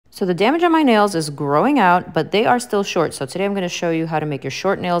So the damage on my nails is growing out, but they are still short. So today I'm going to show you how to make your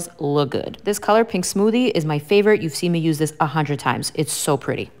short nails look good. This color Pink Smoothie is my favorite. You've seen me use this 100 times. It's so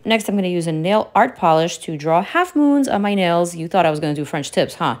pretty. Next, I'm going to use a nail art polish to draw half moons on my nails. You thought I was going to do French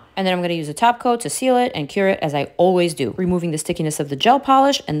tips, huh? And then I'm going to use a top coat to seal it and cure it as I always do, removing the stickiness of the gel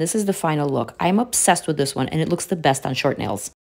polish. And this is the final look. I'm obsessed with this one and it looks the best on short nails.